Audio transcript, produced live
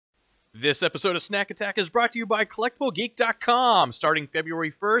This episode of Snack Attack is brought to you by CollectibleGeek.com. Starting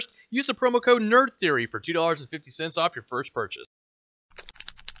February 1st, use the promo code NERDTHEORY for $2.50 off your first purchase.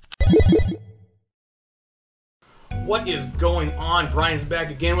 What is going on? Brian's back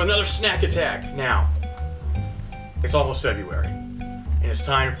again with another Snack Attack. Now, it's almost February, and it's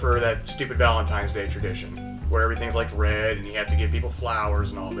time for that stupid Valentine's Day tradition, where everything's like red, and you have to give people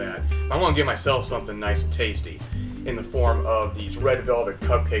flowers and all that. But I want to give myself something nice and tasty, in the form of these red velvet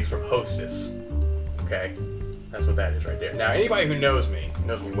cupcakes from Hostess. Okay? That's what that is right there. Now, anybody who knows me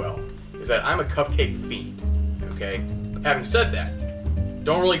well, is that I'm a cupcake fiend. Okay? Having said that,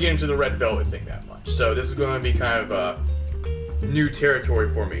 don't really get into the red velvet thing that much. So this is going to be kind of new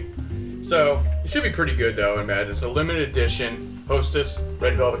territory for me. So, it should be pretty good though, I imagine. It's a limited edition Hostess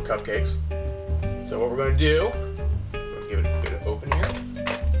red velvet cupcakes. So what we're going to do, let's give it a bit of open here.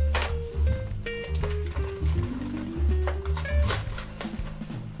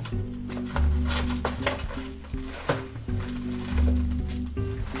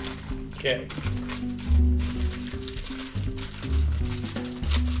 Okay.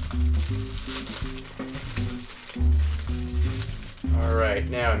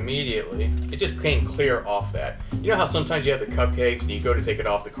 Alright, now immediately, it just came clear off that. You know how sometimes you have the cupcakes and you go to take it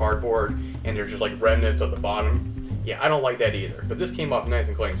off the cardboard and there's just like remnants at the bottom? Yeah, I don't like that either. But this came off nice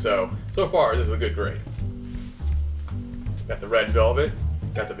and clean, so far this is a good grade. Got the red velvet,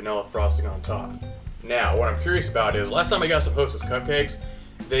 got the vanilla frosting on top. Now, what I'm curious about is, last time I got some Hostess cupcakes,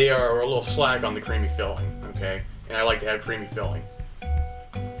 they are a little slack on the creamy filling, okay? And I like to have creamy filling.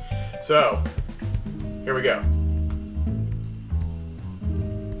 So, here we go.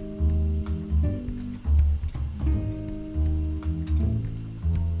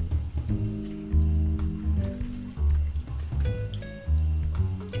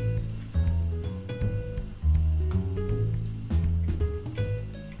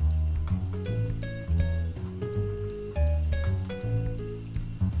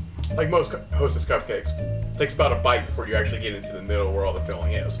 Like most Hostess cupcakes, it takes about a bite before you actually get into the middle where all the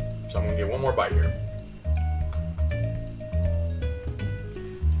filling is. So I'm going to get one more bite here.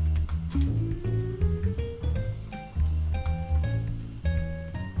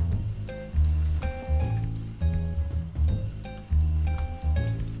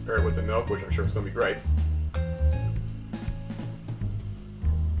 Pair it with the milk, which I'm sure is going to be great.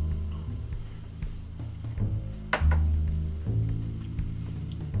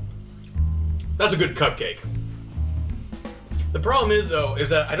 That's a good cupcake. The problem is, though, is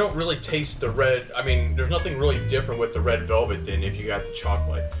that I don't really taste the red. I mean, there's nothing really different with the red velvet than if you got the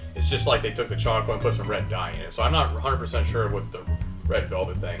chocolate. It's just like they took the chocolate and put some red dye in it. So I'm not 100% sure with the red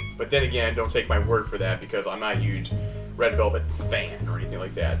velvet thing. But then again, don't take my word for that because I'm not a huge red velvet fan or anything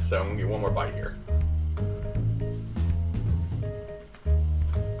like that. So I'm going to get one more bite here.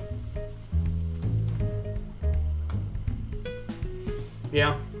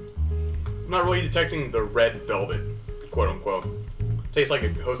 Yeah. I'm not really detecting the red velvet, quote unquote. Tastes like a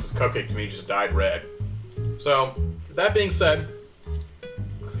Hostess cupcake to me, just dyed red. So, that being said,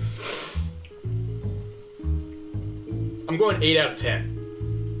 I'm going 8 out of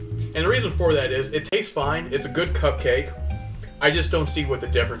 10. And the reason for that is, it tastes fine, it's a good cupcake. I just don't see what the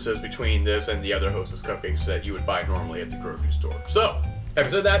difference is between this and the other Hostess cupcakes that you would buy normally at the grocery store. So,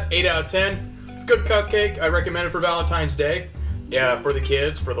 having said that, 8 out of 10. It's a good cupcake, I recommend it for Valentine's Day. Yeah, for the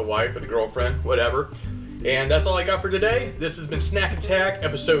kids, for the wife, for the girlfriend, whatever. And that's all I got for today. This has been Snack Attack,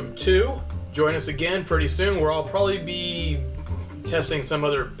 Episode 2. Join us again pretty soon, where I'll probably be testing some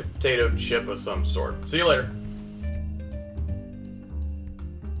other potato chip of some sort. See you later.